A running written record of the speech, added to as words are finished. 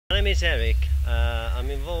name is Eric.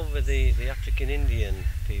 I'm involved with the African Indian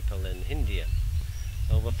people in India.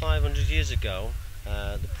 Over 500 years ago,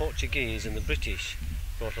 the Portuguese and the British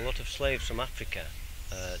brought a lot of slaves from Africa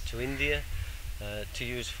to India to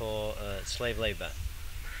use for slave labour.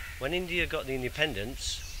 When India got the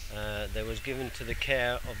independence, they was given to the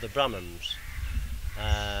care of the Brahmans.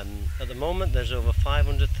 At the moment there's over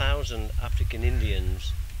 500,000 African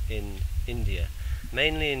Indians in India,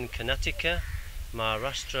 mainly in Karnataka,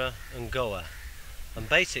 Maharashtra and Goa, and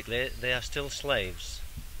basically they are still slaves.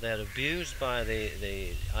 They are abused by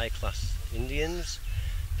the high-class Indians.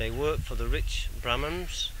 They work for the rich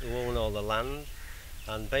Brahmans who own all the land,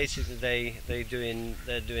 and basically they're doing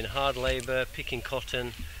hard labour, picking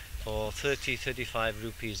cotton for 30-35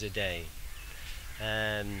 rupees a day.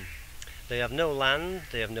 They have no land,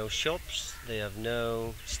 they have no shops, they have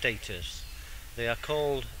no status. They are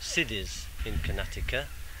called SIDDIS in Karnataka,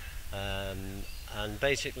 and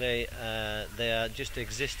basically they are just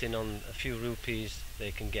existing on a few rupees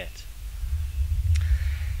they can get.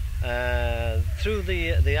 Through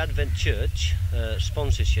the Advent Church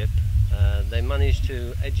sponsorship, they managed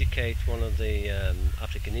to educate one of the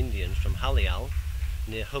African Indians from Halial,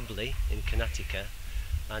 near Hubli in Karnataka,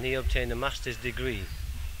 and he obtained a master's degree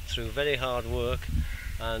through very hard work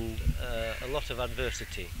and a lot of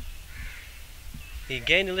adversity. He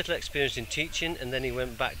gained a little experience in teaching, and then he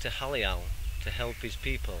went back to Halial to help his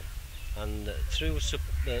people, and through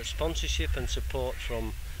sponsorship and support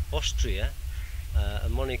from Austria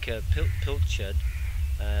and Monica Pilchard,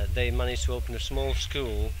 they managed to open a small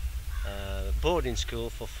school, boarding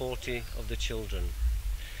school for 40 of the children.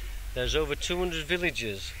 There's over 200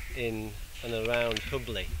 villages in and around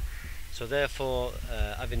Hubli, so therefore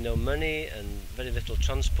having no money and very little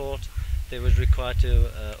transport, they was required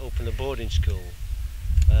to open a boarding school,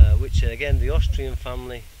 which again the Austrian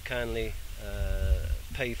family kindly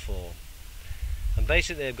pay for. And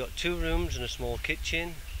basically they've got 2 rooms and a small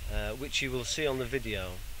kitchen, which you will see on the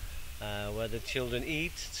video, where the children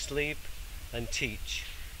eat, sleep and teach,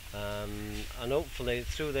 and hopefully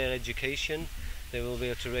through their education they will be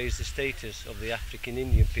able to raise the status of the African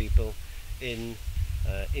Indian people in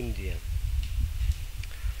India.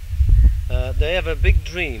 They have a big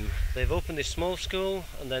dream. They've opened this small school,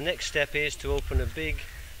 and their next step is to open a big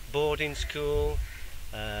boarding school,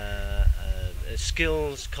 a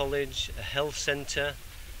skills college, a health centre,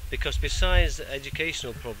 because besides the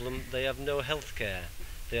educational problem, they have no health care.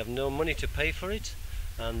 They have no money to pay for it,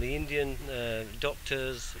 and the Indian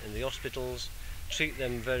doctors in the hospitals treat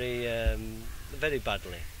them very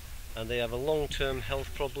badly, and they have a long-term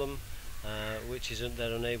health problem which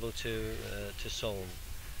they're unable to solve.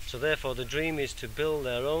 So therefore the dream is to build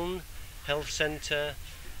their own health centre,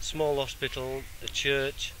 small hospital, a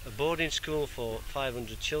church, a boarding school for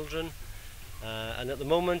 500 children, and at the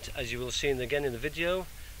moment, as you will see again in the video,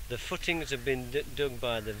 the footings have been dug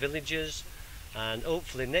by the villagers, and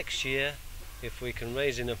hopefully next year, if we can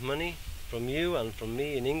raise enough money from you and from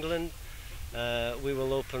me in England, we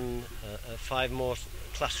will open 5 more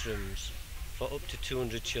classrooms for up to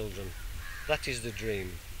 200 children. That is the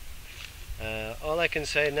dream. All I can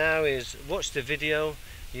say now is watch the video.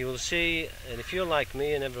 You will see, and if you're like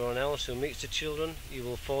me and everyone else who meets the children, you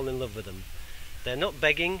will fall in love with them. They're not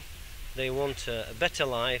begging, they want a better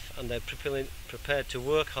life, and they're prepared to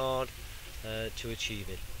work hard to achieve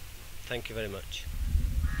it. Thank you very much.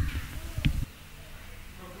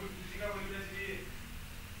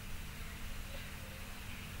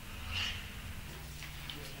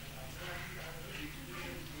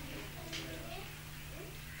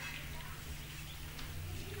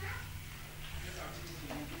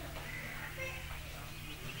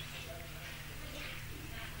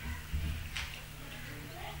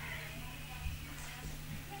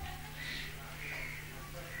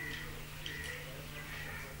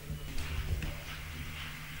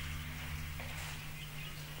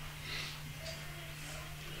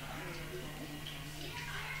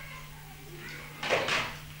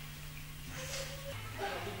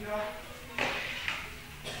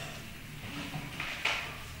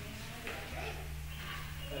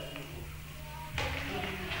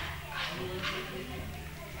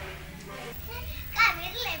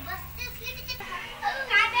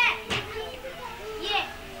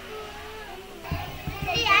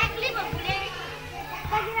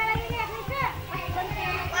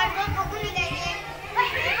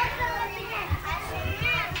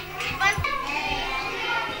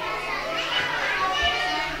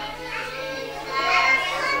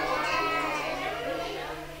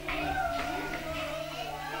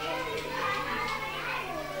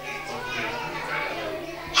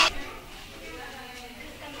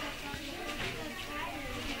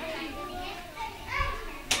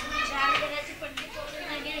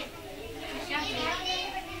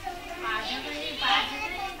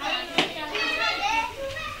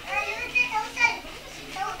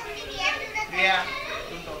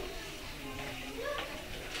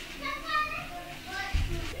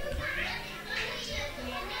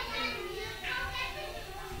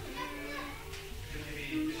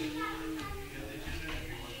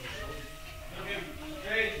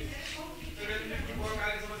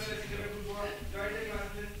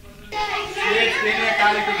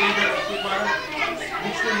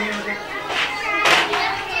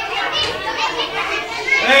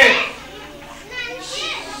 Hey!